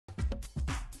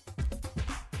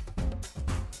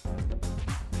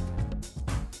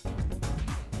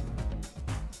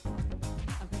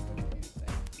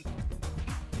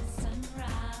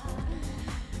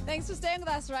Thanks for staying with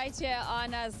us right here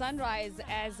on Sunrise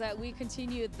as we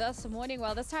continue this morning.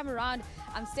 Well, this time around,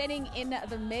 I'm standing in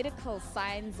the medical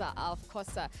science, of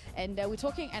course, and we're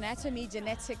talking anatomy,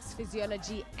 genetics,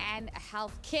 physiology, and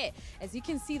healthcare. As you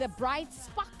can see, the bright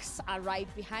sparks are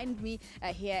right behind me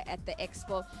here at the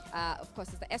Expo. Of course,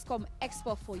 it's the Eskom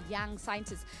Expo for young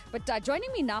scientists. But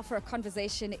joining me now for a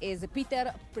conversation is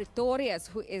Peter Pretorius,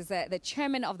 who is the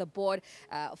chairman of the board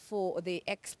for the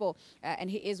Expo, and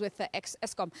he is with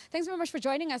Eskom. Thanks very much for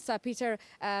joining us, Peter.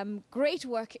 Great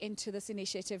work into this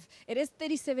initiative. It is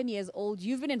 37 years old.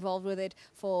 You've been involved with it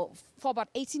for about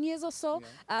 18 years or so.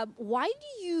 Yeah. Why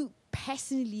do you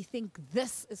personally think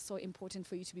this is so important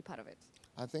for you to be part of it?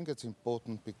 I think it's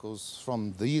important because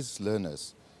from these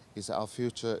learners is our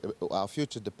future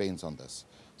depends on this.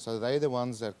 So they're the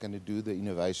ones that are going to do the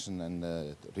innovation and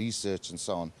the research and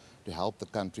so on to help the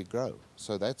country grow.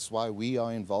 So that's why we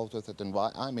are involved with it and why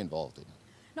I'm involved in it.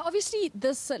 Now, obviously,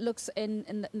 this looks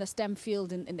in the STEM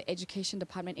field, in the education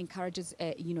department, encourages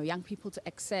young people to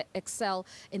excel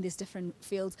in these different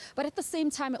fields. But at the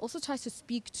same time, it also tries to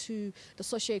speak to the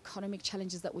socio-economic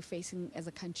challenges that we're facing as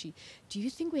a country. Do you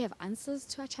think we have answers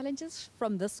to our challenges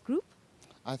from this group?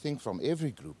 I think from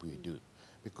every group we do,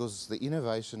 because the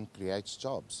innovation creates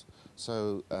jobs.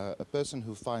 So a person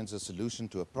who finds a solution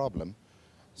to a problem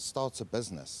starts a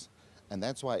business. And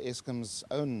that's why Eskom's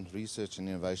own research and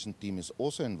innovation team is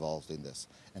also involved in this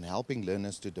and helping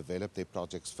learners to develop their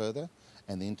projects further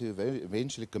and then to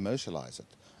eventually commercialize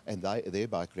it and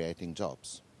thereby creating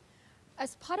jobs.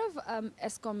 As part of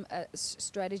Eskom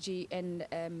strategy and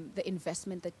the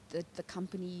investment that the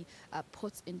company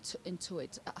puts into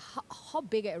it, how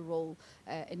big a role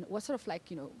and what sort of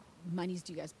monies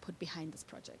do you guys put behind this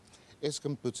project?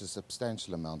 Eskom puts a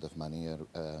substantial amount of money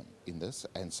in this,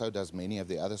 and so does many of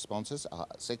the other sponsors. Our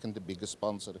second biggest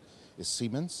sponsor is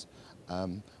Siemens,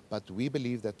 but we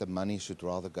believe that the money should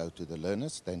rather go to the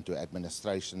learners than to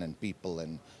administration and people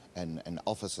and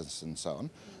officers and so on.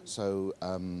 So,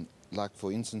 like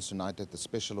for instance tonight at the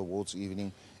special awards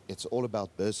evening, it's all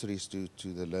about bursaries to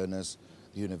the learners.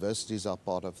 The universities are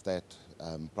part of that,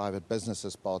 private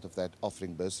businesses part of that,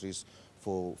 offering bursaries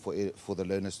for the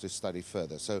learners to study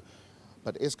further.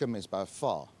 But Eskom is by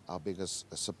far our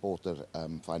biggest supporter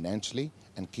financially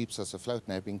and keeps us afloat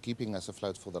and have been keeping us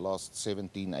afloat for the last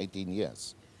 17, 18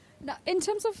 years. Now, in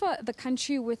terms of the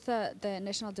country with the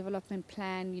National Development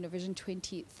Plan, Vision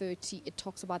 2030, it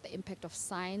talks about the impact of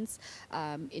science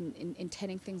in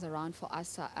turning things around for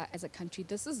us as a country.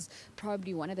 This is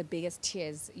probably one of the biggest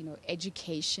tiers,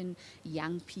 education,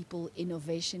 young people,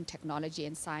 innovation, technology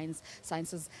and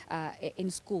sciences in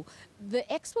school. The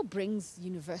Expo brings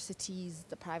universities,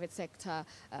 the private sector,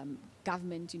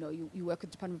 government, you work with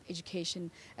the Department of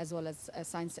Education as well as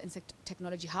science and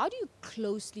technology. How do you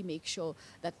closely make sure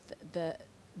that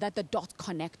the dots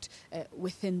connect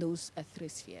within those three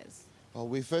spheres? Well,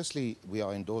 we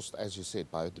are endorsed, as you said,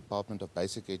 by the Department of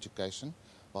Basic Education,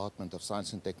 Department of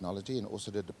Science and Technology, and also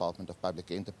the Department of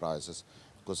Public Enterprises,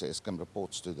 because Eskom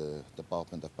reports to the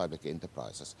Department of Public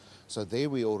Enterprises. So there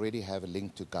we already have a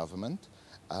link to government,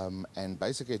 and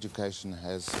basic education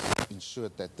has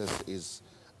ensured that this is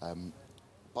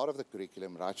part of the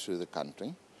curriculum right through the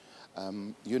country.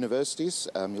 Universities,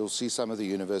 you'll see some of the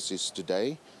universities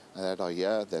today that are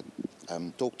here that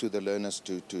talk to the learners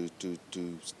to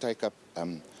take up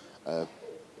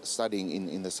studying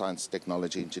in the science,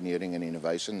 technology, engineering and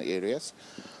innovation areas.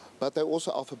 But they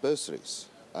also offer bursaries.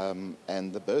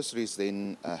 And the bursaries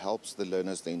then helps the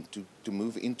learners then to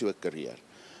move into a career.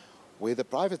 Where the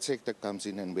private sector comes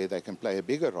in and where they can play a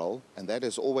bigger role, and that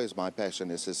is always my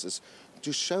passion, is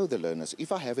to show the learners,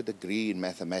 if I have a degree in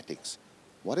mathematics,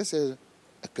 what does a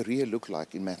career look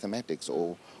like in mathematics,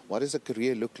 or what does a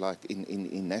career look like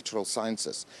in natural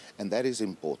sciences? And that is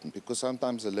important because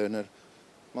sometimes the learner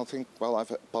will think, well,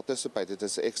 I've participated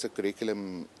as an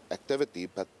extracurriculum activity,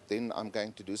 but then I'm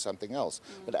going to do something else.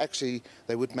 But actually,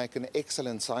 they would make an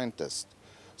excellent scientist.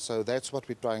 So that's what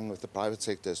we're trying with the private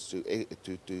sector, is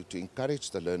to encourage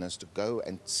the learners to go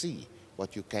and see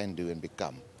what you can do and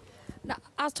become. Now,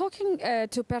 I was talking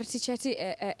to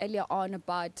Pertichetti earlier on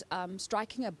about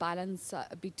striking a balance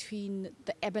between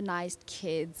the urbanized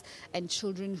kids and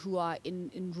children who are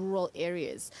in rural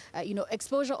areas.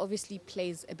 Exposure obviously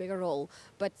plays a bigger role,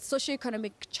 but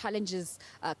socioeconomic challenges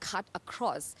cut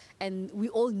across, and we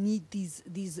all need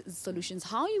these solutions.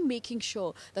 How are you making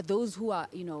sure that those who are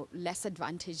less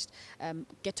advantaged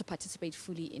get to participate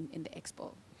fully in the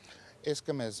Expo?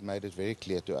 Eskom has made it very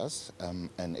clear to us,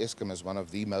 and Eskom is one of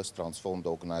the most transformed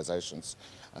organizations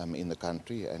in the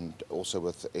country, and also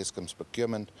with Eskom's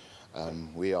procurement,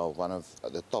 we are one of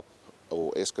the top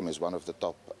or Eskom is one of the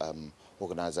top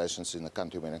organizations in the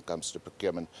country when it comes to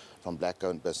procurement from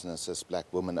black-owned businesses, black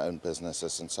women-owned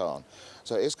businesses, and so on.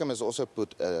 So Eskom has also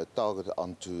put a target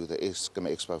onto the Eskom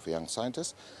Expo for Young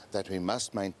Scientists that we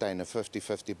must maintain a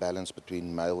 50-50 balance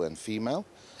between male and female,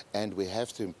 and we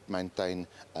have to maintain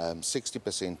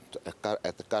 60%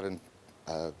 at the current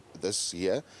this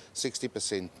year,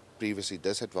 60% previously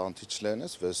disadvantaged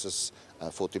learners versus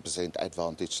 40%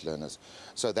 advantaged learners.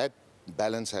 So that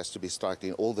balance has to be struck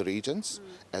in all the regions,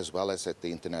 as well as at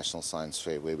the International Science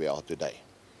Fair where we are today.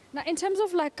 Now, in terms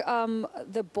of like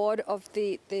the board of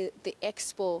the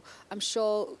expo, I'm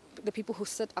sure the people who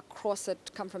sit across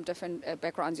it come from different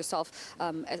backgrounds. Yourself,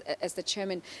 as the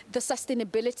chairman, the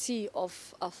sustainability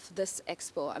of this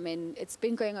expo. I mean, it's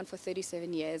been going on for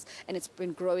 37 years, and it's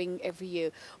been growing every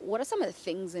year. What are some of the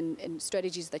things and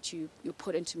strategies that you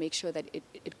put in to make sure that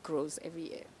it grows every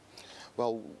year?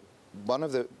 Well,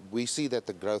 we see that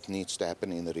the growth needs to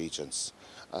happen in the regions.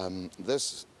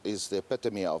 This is the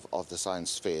epitome of the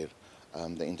science fair,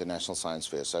 the International Science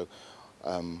Fair. So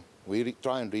we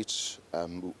try and reach,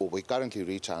 or we currently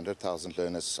reach 100,000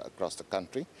 learners across the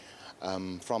country.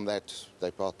 From that,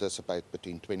 they participate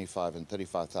between 25 and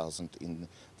 35,000 in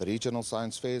the regional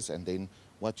science fairs, and then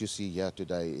what you see here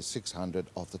today is 600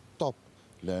 of the top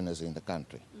learners in the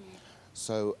country.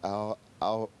 So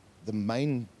the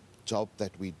main job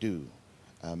that we do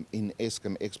in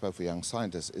Eskom Expo for Young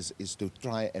Scientists is to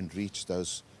try and reach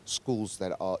those schools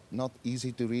that are not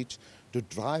easy to reach, to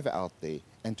drive out there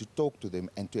and to talk to them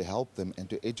and to help them and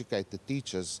to educate the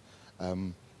teachers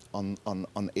on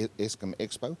Eskom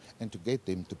Expo and to get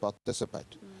them to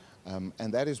participate.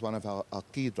 And that is one of our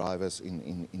key drivers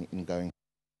in going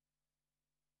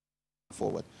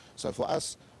forward. So for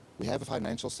us, we have a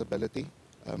financial stability.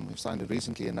 We've signed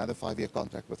recently another 5-year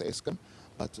contract with Eskom,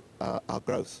 but our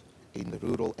growth in the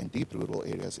rural and deep rural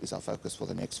areas is our focus for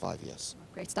the next 5 years.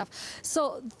 Great stuff.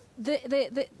 So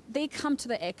they come to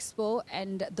the expo,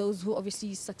 and those who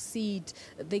obviously succeed,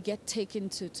 they get taken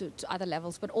to other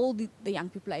levels, but all the young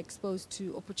people are exposed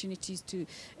to opportunities to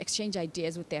exchange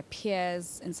ideas with their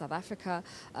peers in South Africa.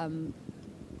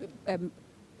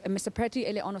 Mr. Pretty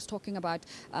earlier on was talking about,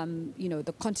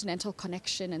 the continental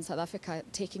connection in South Africa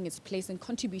taking its place and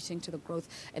contributing to the growth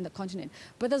in the continent.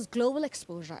 But there's global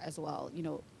exposure as well,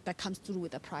 that comes through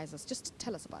with the prizes. Just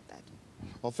tell us about that.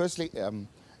 Well, firstly,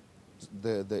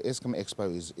 the Eskom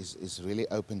Expo is really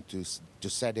open to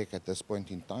SADC at this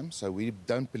point in time. So we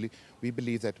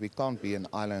believe that we can't be an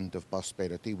island of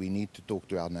prosperity. We need to talk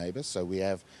to our neighbors. So we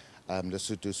have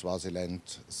Lesotho,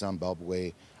 Swaziland,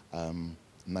 Zimbabwe,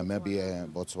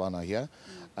 Namibia, Botswana here.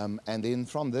 And then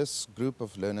from this group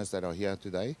of learners that are here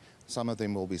today, some of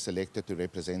them will be selected to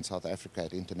represent South Africa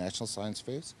at international science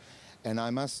fairs. And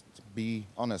I must be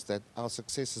honest that our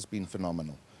success has been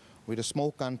phenomenal. We're a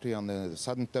small country on the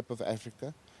southern tip of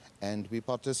Africa, and we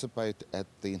participate at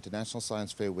the International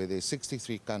Science Fair where there's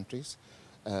 63 countries,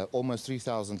 almost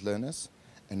 3,000 learners,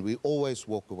 and we always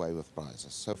walk away with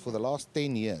prizes. So for the last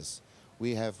 10 years,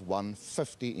 we have won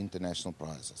 50 international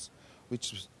prizes,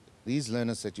 which these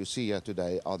learners that you see here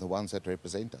today are the ones that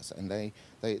represent us, and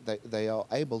they are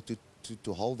able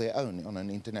to hold their own on an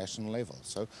international level.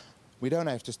 So we don't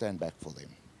have to stand back for them.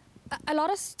 A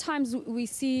lot of times we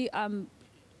see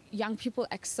young people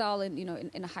excel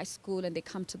in a high school, and they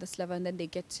come to this level, and then they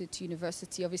get to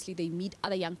university. Obviously, they meet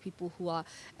other young people who are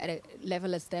at a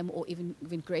level as them or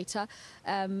even greater,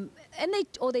 and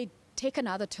they take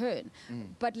another turn.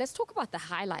 But let's talk about the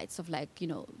highlights of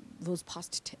those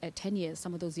past 10 years.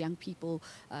 Some of those young people,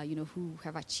 who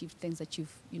have achieved things that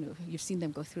you've seen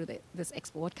them go through this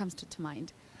expo. What comes to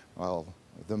mind? Well,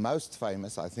 the most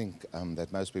famous, I think,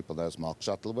 that most people know is Mark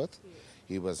Shuttleworth.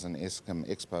 He was an Eskom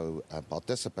Expo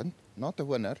participant, not a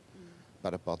winner,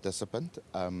 but a participant.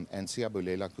 And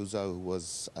Siyabulela Kuzo, who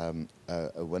was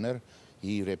a winner,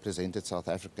 he represented South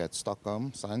Africa at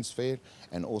Stockholm Science Fair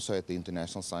and also at the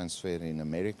International Science Fair in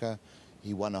America.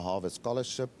 He won a Harvard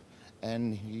scholarship,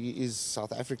 and he is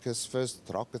South Africa's first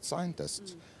rocket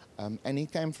scientist. And he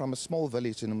came from a small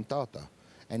village in Umtata,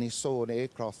 and he saw an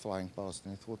aircraft flying past,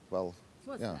 and he thought, well,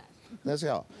 That's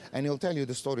and he'll tell you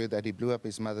the story that he blew up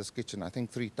his mother's kitchen, I think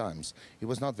 3 times. He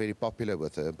was not very popular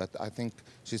with her, but I think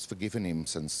she's forgiven him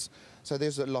since. So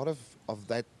there's a lot of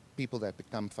that people that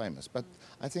become famous. But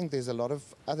I think there's a lot of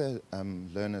other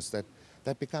learners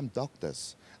that become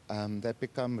doctors, that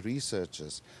become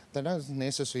researchers. They don't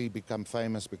necessarily become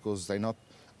famous because they're not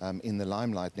in the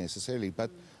limelight necessarily, but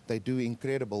they do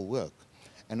incredible work.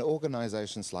 And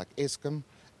organizations like Eskom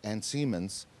and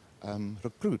Siemens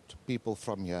recruit people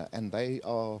from here, and they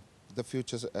are the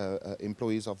future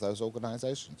employees of those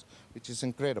organizations, which is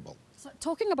incredible. So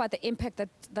talking about the impact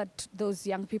that those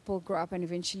young people grow up and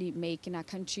eventually make in our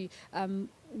country,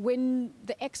 when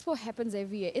the expo happens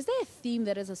every year, is there a theme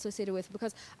that is associated with?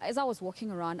 Because as I was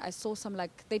walking around, I saw some,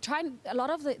 like, they try and, a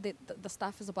lot of the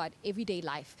stuff is about everyday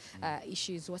life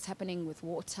issues, what's happening with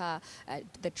water,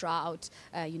 the drought,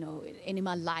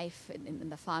 animal life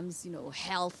in the farms,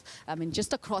 health. I mean,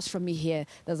 just across from me here,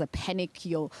 there's a panic,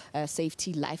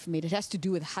 safety, life made. It has to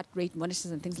do with heart rate monitors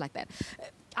and things like that.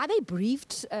 Are they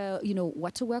briefed,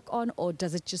 what to work on, or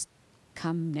does it just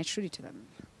come naturally to them?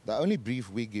 The only brief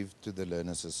we give to the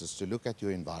learners is to look at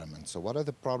your environment. So what are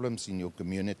the problems in your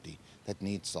community that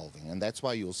need solving? And that's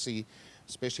why you'll see,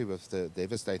 especially with the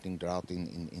devastating drought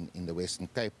in the Western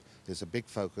Cape, there's a big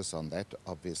focus on that,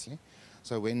 obviously.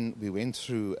 So when we went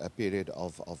through a period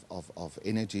of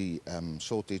energy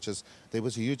shortages, there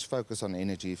was a huge focus on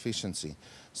energy efficiency.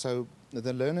 So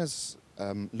the learners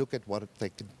look at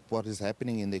what is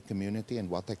happening in their community and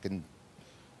what they can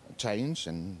change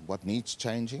and what needs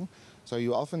changing. So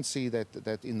you often see that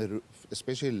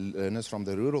especially learners from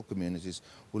the rural communities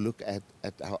will look at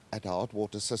a hot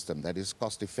water system that is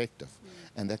cost effective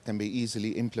and that can be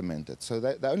easily implemented. So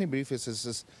the only brief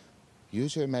is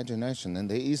use your imagination,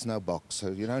 and there is no box.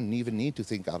 So you don't even need to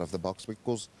think out of the box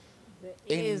because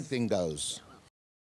anything goes.